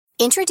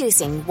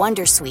Introducing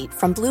Wondersuite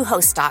from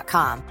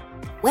Bluehost.com.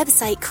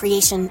 Website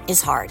creation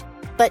is hard,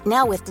 but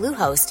now with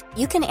Bluehost,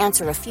 you can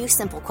answer a few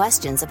simple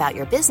questions about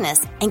your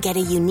business and get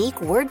a unique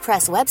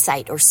WordPress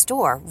website or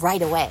store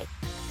right away.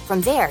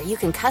 From there, you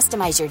can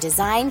customize your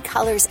design,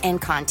 colors,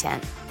 and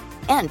content.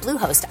 And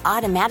Bluehost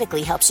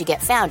automatically helps you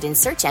get found in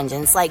search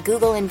engines like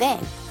Google and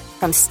Bing.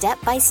 From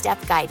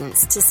step-by-step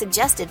guidance to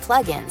suggested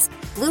plugins,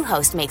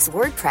 Bluehost makes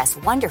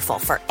WordPress wonderful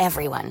for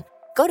everyone.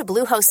 Go to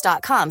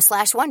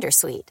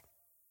bluehost.com/wondersuite.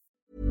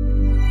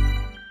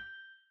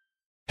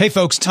 Hey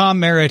folks, Tom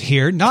Merritt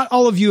here. Not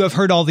all of you have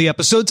heard all the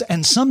episodes,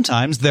 and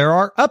sometimes there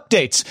are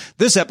updates.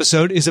 This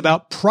episode is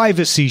about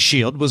Privacy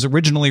Shield, was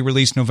originally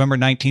released November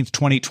 19th,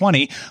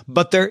 2020,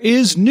 but there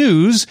is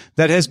news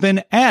that has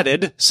been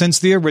added since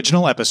the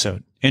original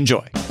episode.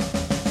 Enjoy.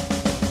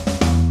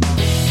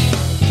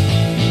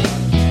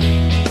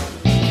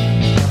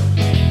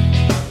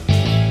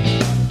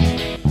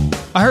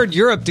 I heard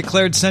Europe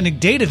declared sending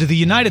data to the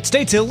United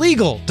States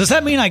illegal. Does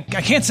that mean I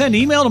can't send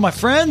email to my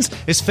friends?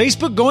 Is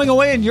Facebook going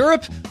away in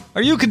Europe?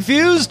 Are you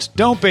confused?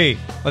 Don't be.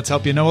 Let's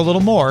help you know a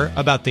little more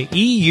about the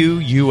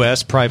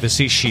EU-US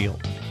Privacy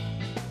Shield.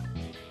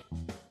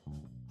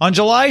 On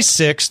July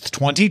 6th,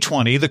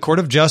 2020, the Court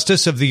of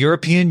Justice of the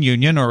European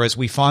Union, or as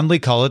we fondly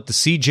call it, the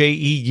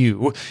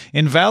CJEU,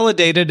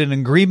 invalidated an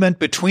agreement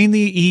between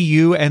the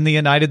EU and the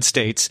United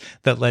States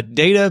that let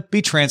data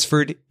be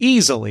transferred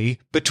easily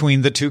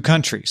between the two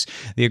countries.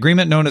 The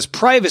agreement, known as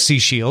Privacy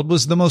Shield,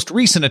 was the most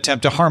recent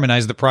attempt to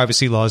harmonize the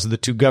privacy laws of the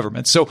two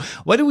governments. So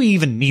why do we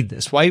even need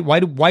this?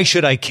 Why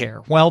should I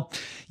care? Well,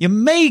 you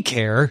may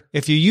care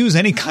if you use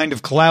any kind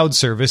of cloud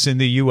service in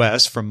the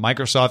US, from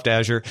Microsoft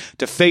Azure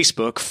to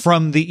Facebook,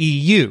 from the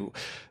EU,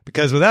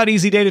 because without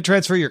easy data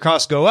transfer, your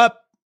costs go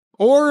up,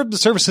 or the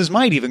services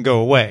might even go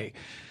away.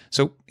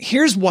 So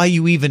here's why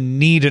you even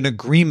need an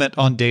agreement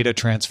on data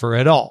transfer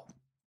at all.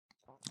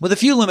 With a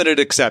few limited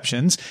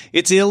exceptions,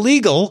 it's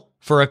illegal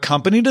for a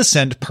company to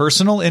send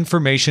personal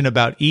information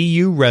about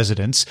EU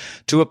residents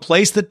to a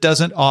place that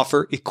doesn't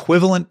offer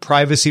equivalent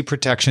privacy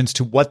protections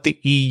to what the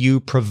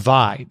EU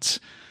provides.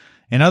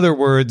 In other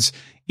words,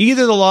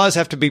 either the laws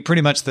have to be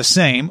pretty much the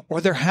same, or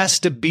there has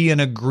to be an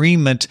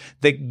agreement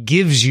that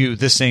gives you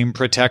the same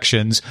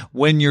protections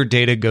when your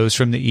data goes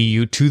from the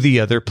EU to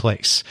the other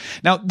place.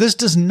 Now, this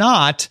does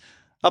not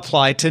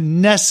apply to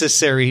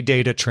necessary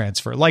data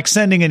transfer, like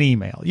sending an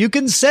email. You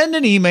can send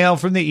an email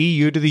from the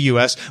EU to the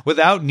US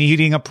without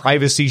needing a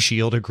Privacy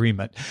Shield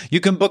agreement.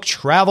 You can book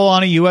travel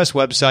on a US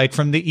website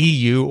from the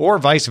EU or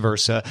vice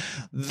versa.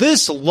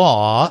 This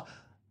law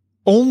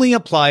only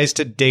applies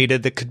to data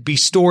that could be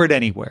stored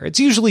anywhere. It's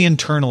usually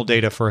internal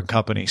data for a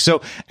company. So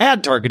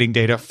ad targeting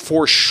data,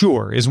 for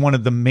sure, is one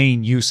of the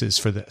main uses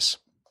for this.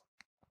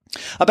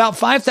 About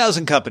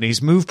 5,000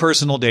 companies move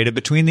personal data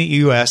between the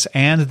US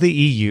and the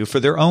EU for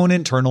their own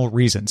internal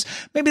reasons.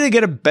 Maybe they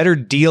get a better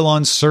deal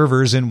on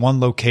servers in one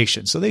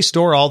location, so they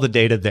store all the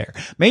data there.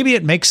 Maybe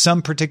it makes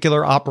some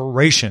particular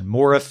operation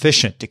more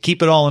efficient to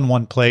keep it all in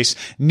one place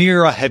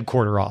near a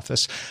headquarter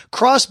office.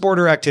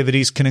 Cross-border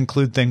activities can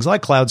include things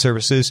like cloud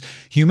services,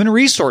 human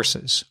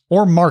resources,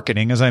 or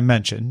marketing, as I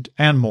mentioned,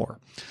 and more.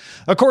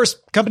 Of course,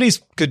 companies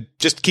could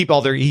just keep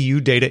all their EU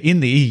data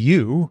in the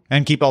EU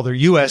and keep all their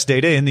US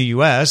data in the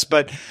US,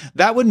 but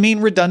that would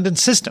mean redundant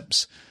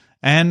systems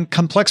and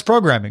complex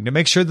programming to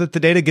make sure that the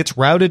data gets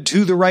routed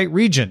to the right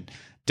region.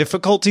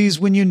 Difficulties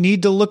when you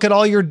need to look at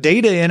all your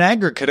data in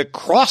aggregate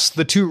across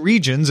the two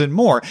regions and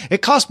more.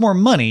 It costs more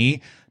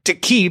money to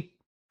keep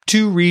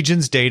two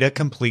regions' data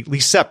completely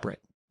separate.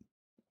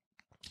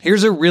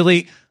 Here's a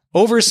really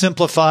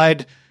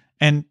oversimplified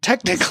and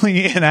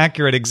technically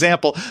inaccurate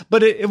example,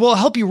 but it will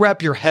help you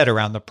wrap your head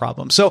around the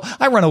problem. So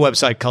I run a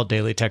website called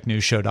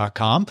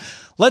dailytechnewsshow.com.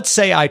 Let's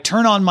say I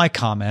turn on my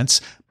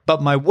comments,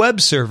 but my web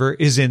server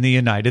is in the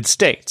United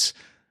States.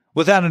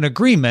 Without an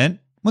agreement,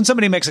 when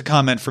somebody makes a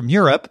comment from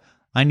Europe,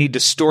 I need to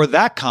store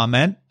that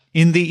comment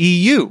in the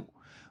EU,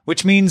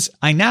 which means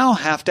I now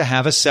have to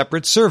have a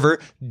separate server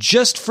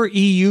just for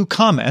EU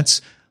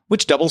comments,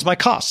 which doubles my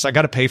costs. I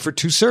got to pay for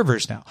two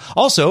servers now.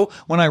 Also,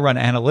 when I run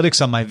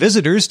analytics on my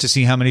visitors to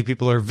see how many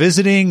people are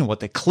visiting, what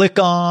they click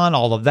on,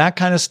 all of that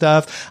kind of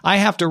stuff, I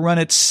have to run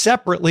it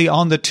separately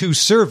on the two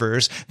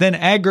servers, then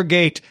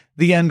aggregate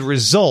the end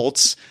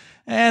results.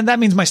 And that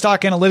means my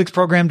stock analytics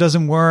program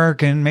doesn't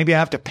work, and maybe I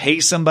have to pay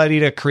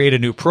somebody to create a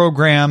new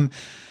program.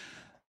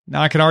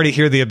 Now, I can already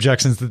hear the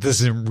objections that this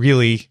isn't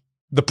really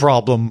the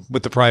problem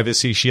with the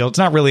Privacy Shield. It's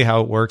not really how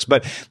it works,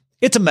 but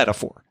it's a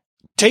metaphor.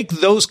 Take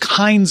those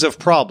kinds of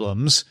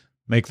problems,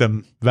 make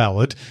them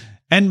valid,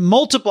 and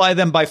multiply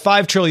them by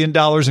 $5 trillion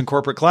in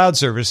corporate cloud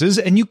services,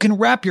 and you can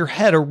wrap your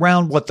head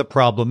around what the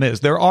problem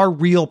is. There are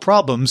real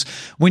problems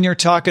when you're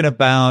talking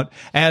about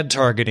ad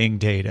targeting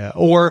data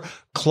or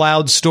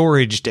cloud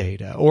storage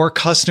data or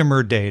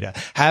customer data,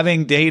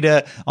 having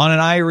data on an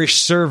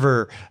Irish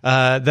server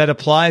that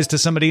applies to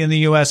somebody in the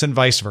US and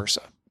vice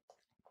versa.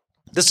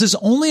 This is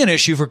only an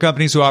issue for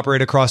companies who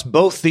operate across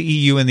both the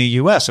EU and the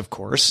US, of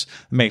course.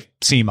 It may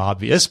seem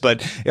obvious,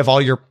 but if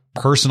all your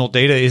personal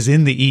data is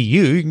in the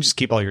EU, you can just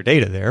keep all your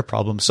data there,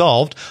 problem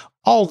solved.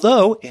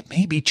 although it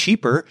may be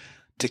cheaper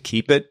to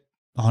keep it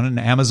on an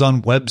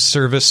Amazon Web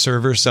Service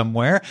server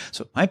somewhere,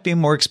 so it might be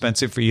more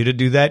expensive for you to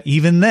do that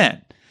even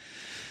then.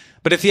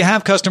 But if you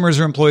have customers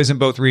or employees in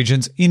both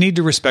regions, you need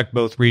to respect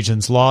both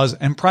regions' laws,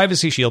 and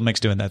Privacy Shield makes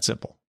doing that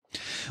simple.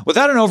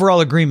 Without an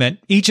overall agreement,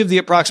 each of the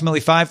approximately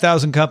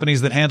 5,000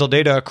 companies that handle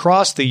data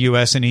across the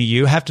US and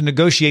EU have to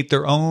negotiate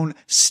their own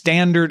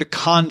standard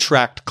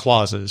contract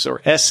clauses, or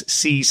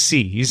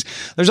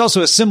SCCs. There's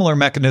also a similar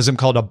mechanism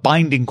called a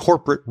binding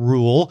corporate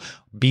rule,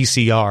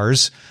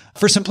 BCRs.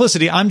 For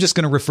simplicity, I'm just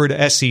going to refer to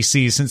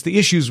SCCs since the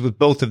issues with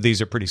both of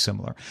these are pretty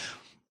similar.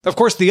 Of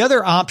course, the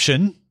other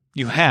option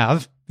you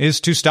have is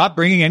to stop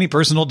bringing any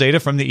personal data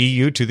from the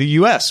EU to the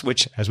US,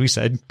 which, as we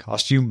said,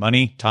 costs you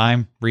money,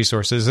 time,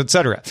 resources,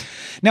 etc.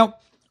 Now,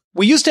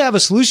 we used to have a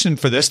solution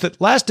for this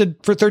that lasted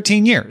for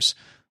 13 years.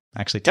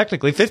 Actually,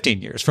 technically 15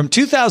 years. From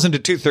 2000 to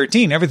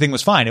 2013, everything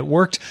was fine. It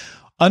worked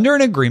under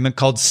an agreement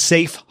called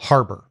Safe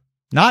Harbor.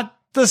 Not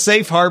the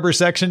Safe Harbor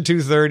Section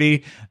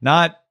 230,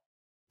 not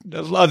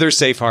other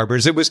safe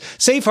harbors.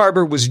 Safe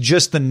Harbor was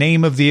just the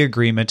name of the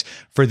agreement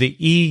for the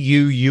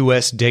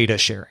EU-US data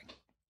sharing.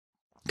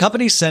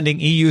 Companies sending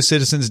EU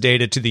citizens'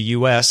 data to the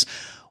US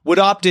would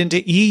opt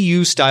into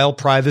EU-style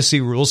privacy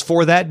rules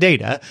for that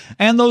data,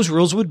 and those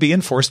rules would be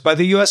enforced by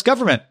the US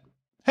government.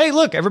 Hey,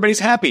 look, everybody's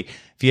happy.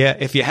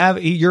 If you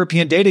have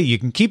European data, you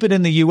can keep it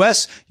in the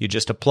US, you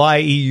just apply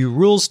EU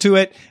rules to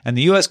it, and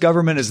the US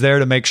government is there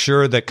to make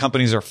sure that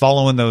companies are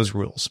following those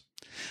rules.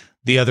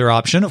 The other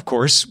option, of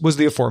course, was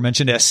the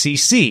aforementioned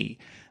SCC.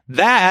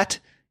 That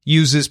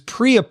uses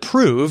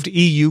pre-approved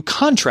EU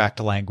contract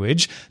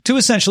language to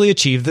essentially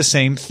achieve the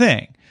same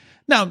thing.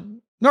 Now,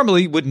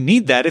 normally you wouldn't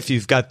need that if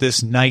you've got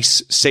this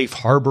nice safe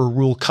harbor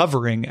rule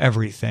covering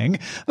everything,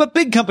 but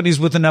big companies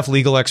with enough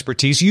legal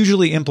expertise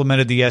usually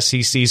implemented the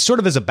SCCs sort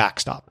of as a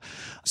backstop.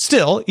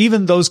 Still,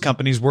 even those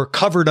companies were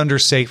covered under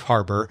safe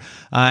harbor,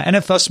 and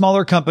if a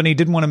smaller company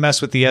didn't want to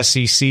mess with the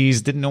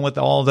SCCs, didn't know what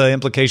all the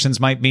implications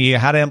might be,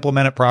 how to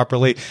implement it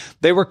properly,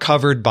 they were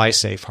covered by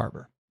safe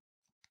harbor.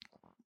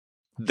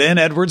 Then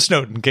Edward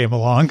Snowden came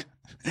along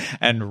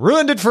and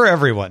ruined it for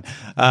everyone.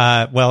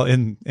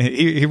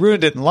 He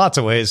ruined it in lots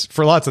of ways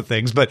for lots of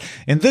things, but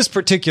in this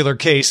particular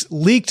case,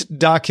 leaked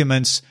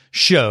documents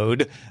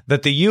showed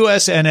that the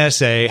US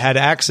NSA had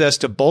access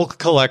to bulk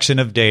collection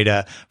of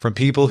data from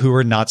people who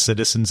were not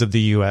citizens of the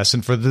US.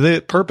 And for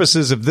the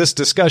purposes of this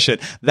discussion,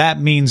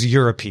 that means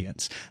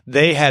Europeans.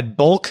 They had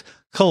bulk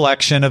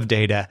collection of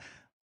data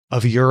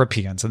of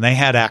Europeans, and they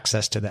had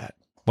access to that.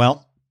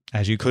 Well,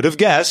 as you could have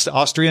guessed,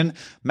 Austrian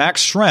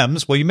Max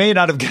Schrems, well, you may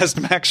not have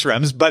guessed Max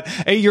Schrems, but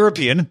a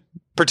European,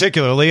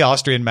 particularly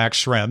Austrian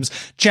Max Schrems,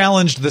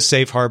 challenged the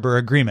Safe Harbor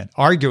Agreement,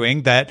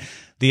 arguing that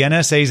the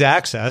NSA's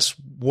access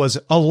was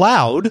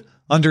allowed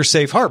under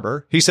Safe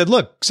Harbor. He said,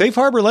 look, Safe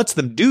Harbor lets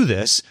them do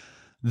this.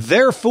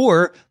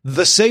 Therefore,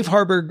 the Safe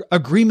Harbor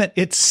Agreement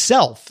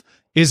itself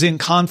is in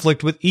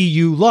conflict with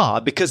EU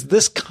law because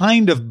this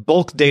kind of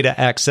bulk data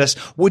access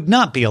would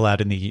not be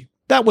allowed in the EU.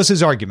 That was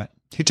his argument.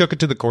 He took it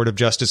to the Court of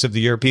Justice of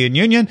the European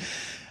Union,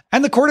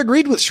 and the court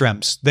agreed with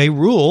Schrems. They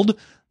ruled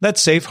that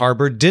Safe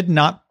Harbor did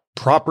not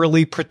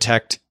properly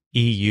protect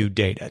EU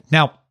data.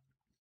 Now,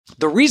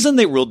 the reason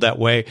they ruled that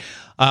way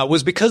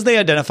was because they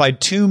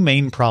identified two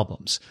main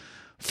problems.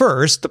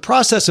 First, the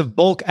process of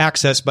bulk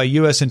access by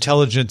U.S.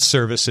 intelligence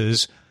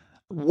services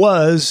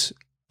was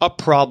a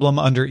problem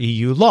under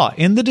EU law.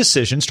 In the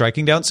decision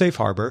striking down Safe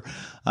Harbor,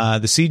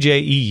 the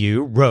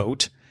CJEU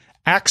wrote,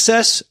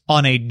 access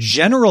on a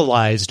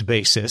generalized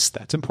basis,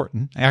 that's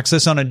important,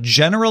 access on a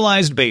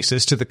generalized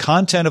basis to the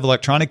content of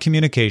electronic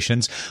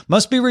communications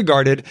must be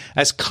regarded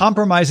as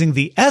compromising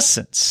the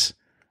essence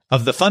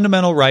of the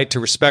fundamental right to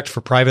respect for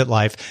private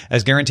life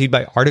as guaranteed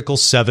by Article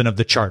 7 of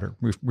the Charter,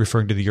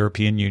 referring to the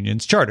European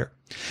Union's Charter.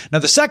 Now,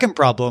 the second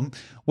problem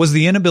was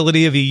the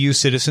inability of EU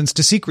citizens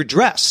to seek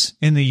redress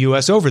in the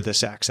U.S. over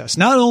this access.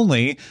 Not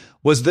only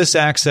was this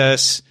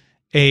access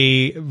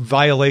a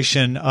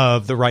violation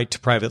of the right to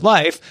private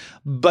life,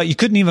 but you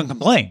couldn't even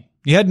complain.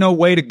 You had no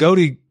way to go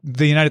to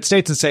the United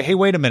States and say, hey,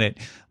 wait a minute,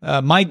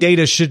 my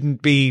data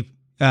shouldn't be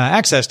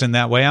accessed in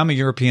that way. I'm a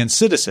European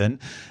citizen.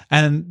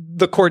 And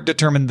the court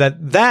determined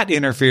that that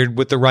interfered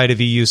with the right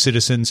of EU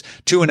citizens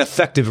to an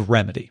effective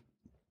remedy.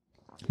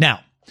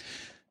 Now,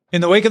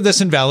 in the wake of this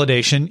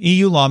invalidation,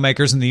 EU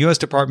lawmakers and the U.S.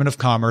 Department of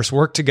Commerce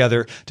worked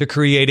together to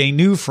create a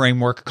new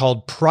framework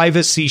called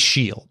Privacy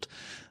Shield.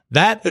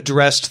 That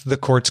addressed the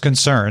court's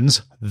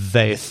concerns,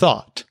 they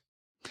thought.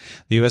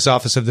 The U.S.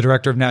 Office of the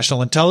Director of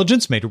National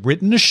Intelligence made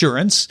written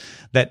assurance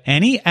that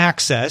any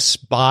access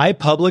by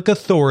public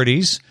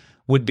authorities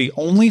would be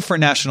only for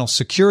national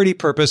security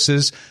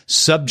purposes,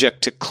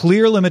 subject to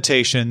clear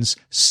limitations,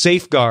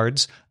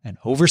 safeguards, and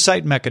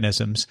oversight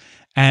mechanisms.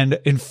 And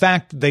in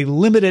fact, they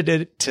limited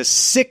it to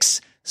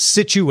 6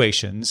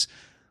 situations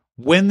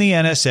when the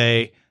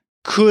NSA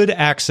could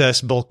access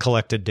bulk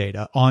collected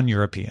data on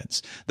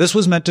Europeans. This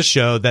was meant to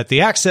show that the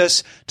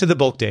access to the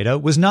bulk data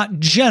was not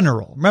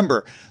general.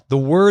 Remember, the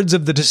words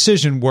of the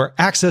decision were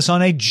access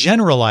on a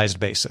generalized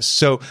basis.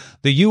 So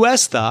the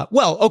U.S. thought,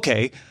 well,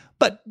 okay,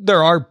 But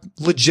there are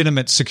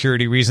legitimate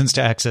security reasons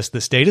to access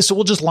this data, so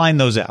we'll just line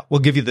those out. We'll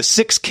give you the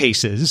 6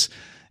 cases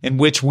in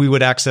which we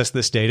would access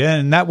this data,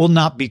 and that will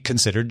not be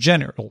considered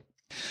general.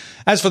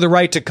 As for the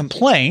right to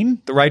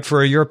complain, the right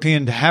for a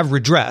European to have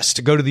redress,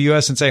 to go to the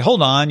U.S. and say,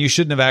 hold on, you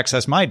shouldn't have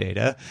accessed my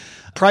data,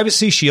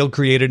 Privacy Shield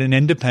created an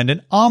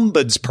independent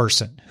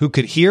ombudsperson who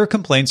could hear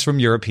complaints from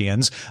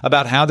Europeans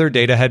about how their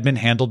data had been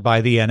handled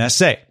by the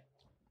NSA.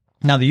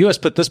 Now, the U.S.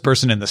 put this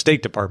person in the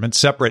State Department,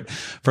 separate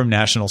from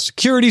National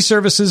Security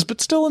Services, but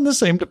still in the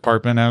same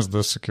department as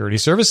the security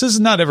services.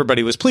 Not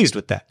everybody was pleased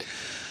with that.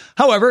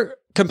 However,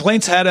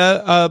 complaints had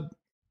a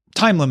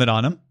time limit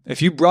on them.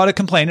 If you brought a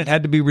complaint, it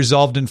had to be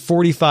resolved in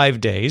 45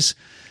 days.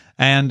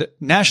 And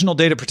national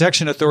data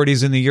protection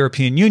authorities in the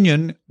European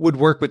Union would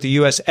work with the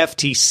U.S.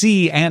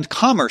 FTC and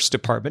Commerce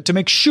Department to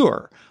make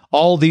sure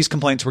all these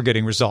complaints were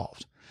getting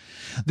resolved.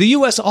 The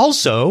U.S.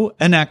 also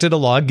enacted a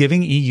law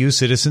giving EU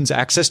citizens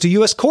access to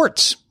U.S.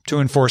 courts to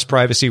enforce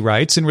privacy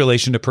rights in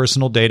relation to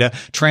personal data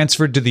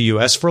transferred to the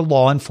U.S. for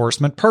law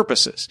enforcement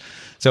purposes.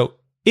 So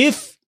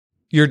if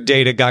your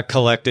data got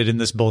collected in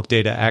this bulk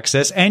data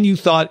access and you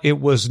thought it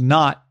was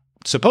not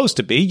supposed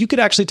to be, you could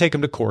actually take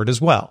them to court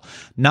as well,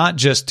 not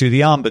just to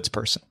the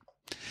ombudsperson.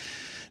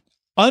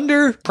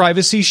 Under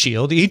Privacy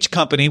Shield, each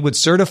company would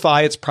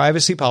certify its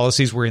privacy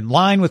policies were in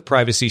line with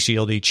Privacy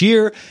Shield each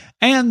year,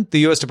 and the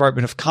U.S.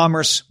 Department of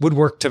Commerce would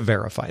work to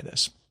verify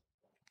this.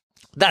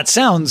 That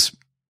sounds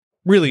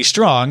really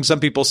strong. Some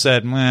people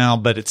said, well,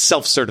 but it's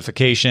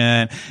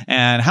self-certification,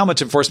 and how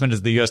much enforcement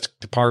is the U.S.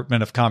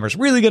 Department of Commerce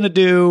really going to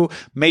do?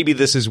 Maybe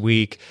this is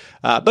weak.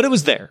 But it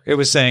was there. It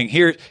was saying,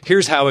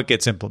 here's how it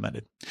gets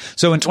implemented.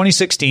 So in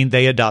 2016,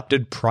 they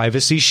adopted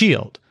Privacy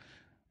Shield.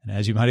 And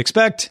as you might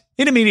expect,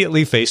 it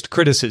immediately faced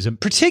criticism.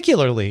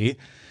 Particularly,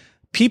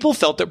 people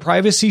felt that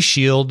Privacy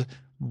Shield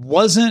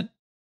wasn't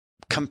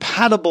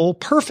compatible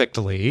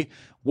perfectly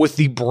with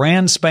the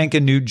brand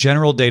spanking new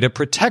General Data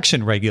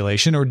Protection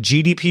Regulation, or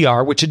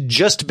GDPR, which had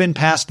just been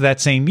passed that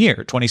same year,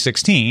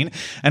 2016,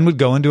 and would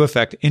go into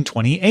effect in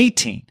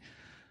 2018.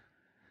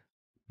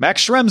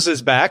 Max Schrems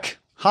is back.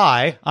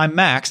 Hi, I'm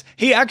Max.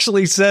 He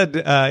actually said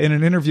in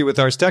an interview with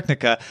Ars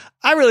Technica,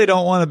 I really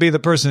don't want to be the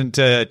person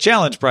to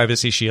challenge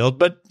Privacy Shield,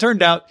 but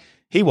turned out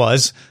he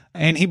was,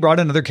 and he brought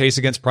another case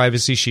against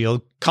Privacy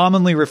Shield,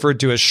 commonly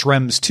referred to as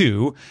Schrems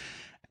 2,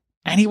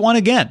 and he won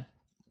again.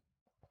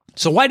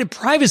 So why did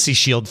Privacy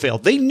Shield fail?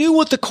 They knew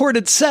what the court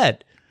had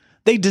said.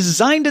 They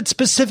designed it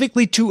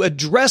specifically to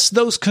address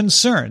those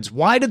concerns.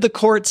 Why did the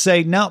court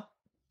say, no,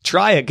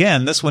 try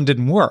again, this one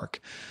didn't work?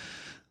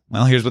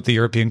 Well, here's what the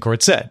European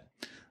court said.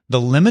 The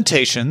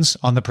limitations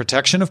on the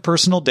protection of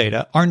personal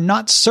data are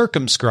not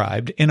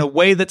circumscribed in a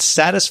way that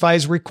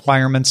satisfies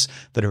requirements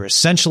that are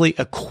essentially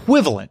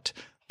equivalent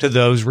to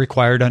those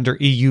required under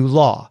EU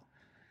law.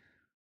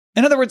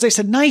 In other words, they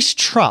said, nice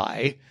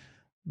try,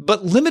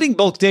 but limiting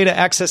bulk data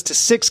access to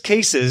 6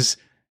 cases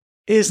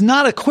is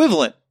not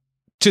equivalent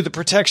to the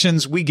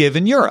protections we give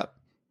in Europe.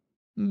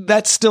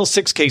 That's still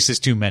 6 cases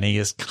too many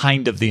is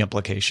kind of the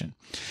implication.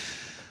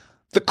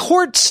 The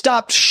court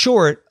stopped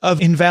short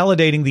of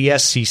invalidating the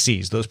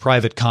SCCs, those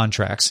private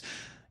contracts,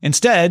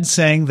 instead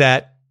saying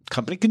that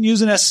company can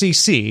use an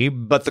SCC,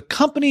 but the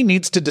company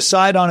needs to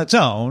decide on its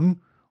own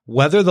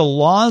whether the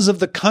laws of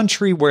the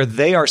country where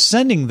they are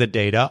sending the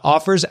data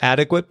offers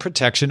adequate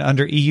protection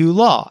under EU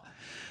law.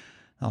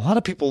 A lot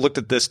of people looked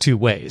at this 2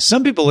 ways.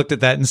 Some people looked at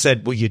that and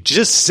said, well, you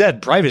just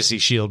said Privacy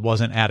Shield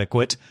wasn't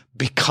adequate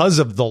because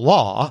of the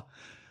law,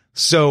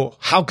 so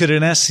how could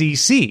an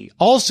SCC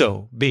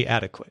also be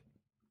adequate?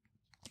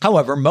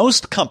 However,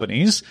 most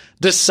companies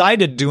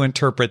decided to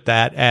interpret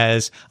that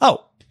as,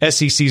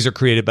 SCCs are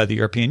created by the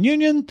European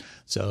Union,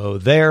 so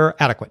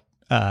they're adequate.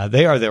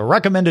 They are the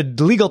recommended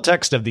legal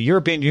text of the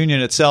European Union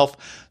itself,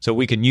 so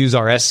we can use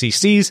our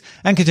SCCs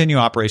and continue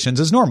operations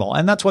as normal.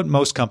 And that's what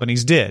most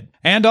companies did.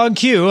 And on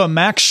cue, a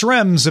Max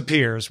Schrems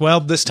appears. Well,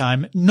 this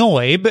time,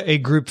 Noib, a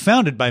group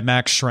founded by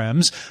Max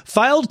Schrems,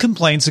 filed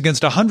complaints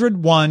against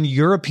 101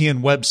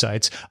 European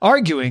websites,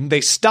 arguing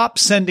they stopped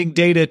sending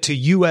data to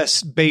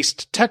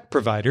US-based tech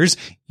providers,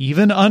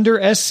 even under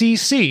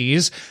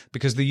SCCs,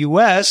 because the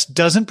US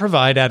doesn't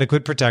provide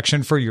adequate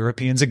protection for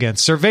Europeans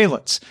against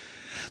surveillance.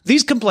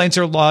 These complaints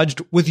are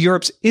lodged with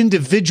Europe's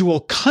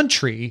individual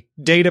country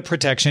data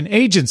protection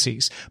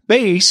agencies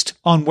based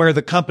on where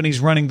the companies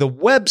running the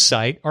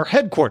website are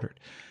headquartered.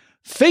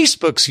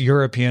 Facebook's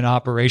European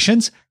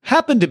operations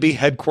happen to be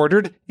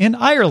headquartered in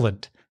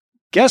Ireland.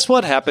 Guess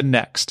what happened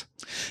next?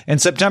 In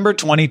September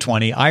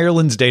 2020,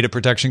 Ireland's Data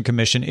Protection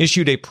Commission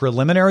issued a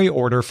preliminary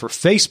order for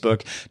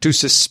Facebook to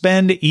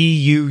suspend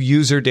EU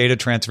user data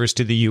transfers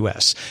to the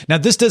US. Now,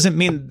 this doesn't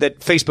mean that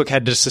Facebook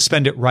had to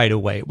suspend it right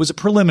away. It was a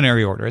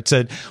preliminary order. It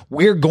said,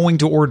 we're going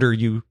to order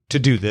you to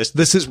do this.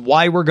 This is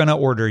why we're going to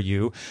order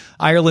you.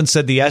 Ireland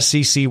said the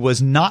SCC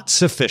was not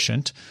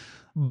sufficient,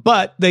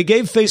 but they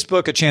gave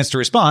Facebook a chance to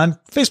respond.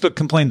 Facebook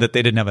complained that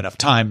they didn't have enough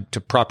time to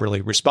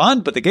properly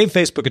respond, but they gave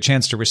Facebook a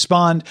chance to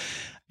respond.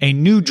 A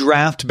new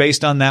draft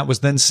based on that was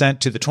then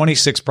sent to the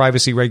 26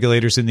 privacy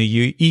regulators in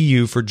the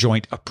EU for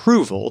joint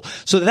approval.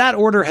 So that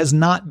order has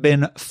not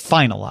been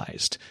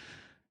finalized.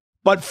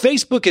 But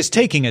Facebook is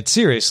taking it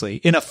seriously.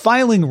 In a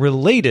filing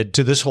related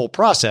to this whole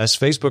process,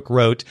 Facebook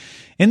wrote,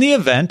 "In the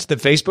event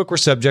that Facebook were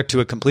subject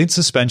to a complete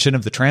suspension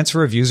of the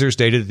transfer of users'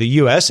 data to the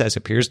U.S., as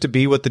appears to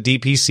be what the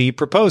DPC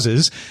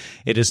proposes,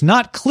 it is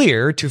not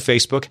clear to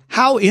Facebook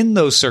how in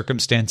those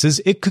circumstances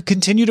it could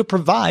continue to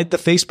provide the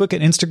Facebook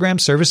and Instagram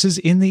services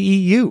in the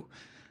EU."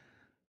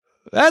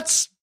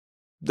 That's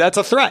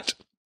a threat.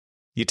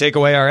 You take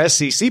away our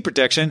SEC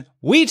protection,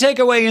 we take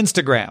away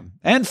Instagram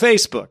and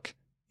Facebook.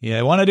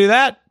 You want to do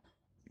that?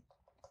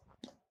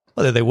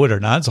 Whether they would or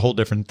not, it's a whole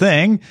different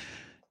thing.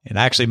 It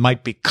actually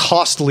might be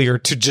costlier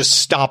to just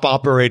stop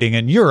operating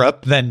in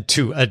Europe than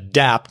to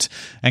adapt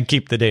and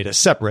keep the data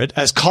separate,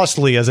 as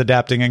costly as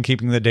adapting and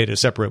keeping the data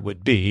separate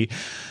would be.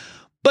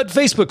 But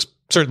Facebook's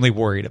certainly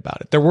worried about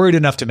it. They're worried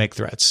enough to make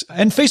threats.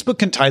 And Facebook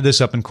can tie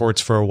this up in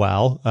courts for a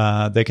while.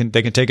 They can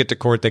take it to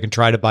court. They can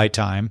try to buy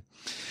time.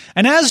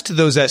 And as to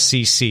those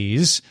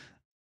SCCs,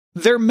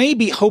 there may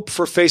be hope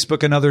for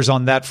Facebook and others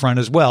on that front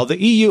as well.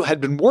 The EU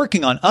had been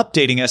working on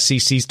updating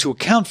SCCs to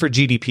account for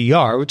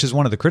GDPR, which is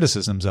one of the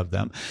criticisms of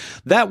them.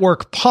 That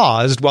work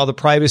paused while the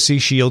Privacy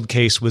Shield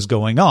case was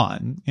going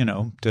on,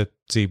 to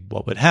see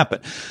what would happen.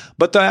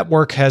 But that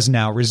work has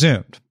now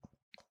resumed.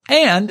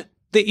 And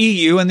the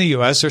EU and the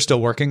US are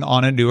still working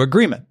on a new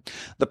agreement.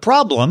 The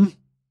problem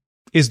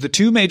is the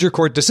two major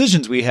court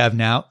decisions we have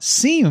now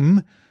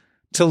seem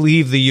to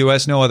leave the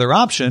U.S. no other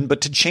option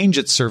but to change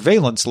its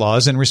surveillance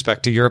laws in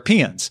respect to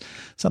Europeans,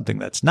 something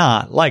that's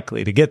not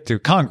likely to get through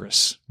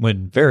Congress,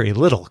 when very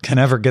little can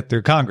ever get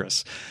through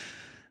Congress.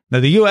 Now,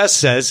 the U.S.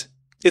 says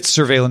its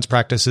surveillance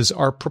practices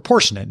are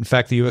proportionate. In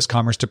fact, the U.S.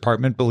 Commerce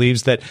Department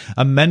believes that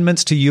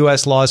amendments to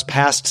U.S. laws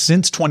passed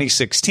since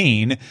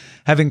 2016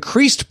 have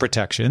increased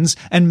protections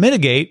and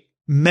mitigate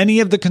many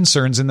of the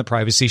concerns in the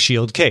Privacy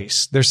Shield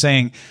case. They're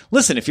saying,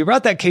 listen, if you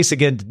brought that case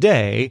again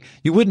today,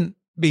 you wouldn't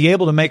be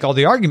able to make all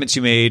the arguments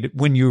you made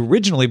when you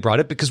originally brought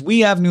it because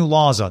we have new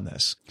laws on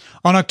this.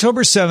 On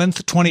October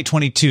 7th,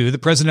 2022, the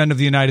President of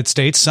the United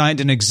States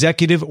signed an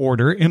executive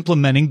order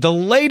implementing the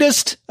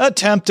latest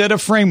attempt at a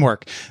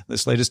framework.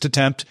 This latest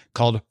attempt,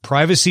 called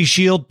Privacy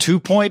Shield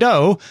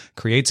 2.0,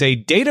 creates a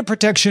data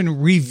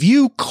protection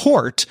review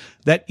court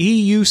that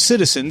EU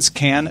citizens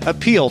can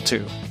appeal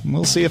to.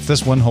 We'll see if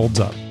this one holds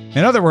up.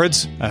 In other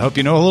words, I hope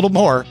you know a little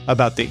more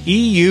about the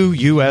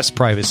EU-US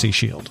Privacy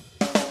Shield.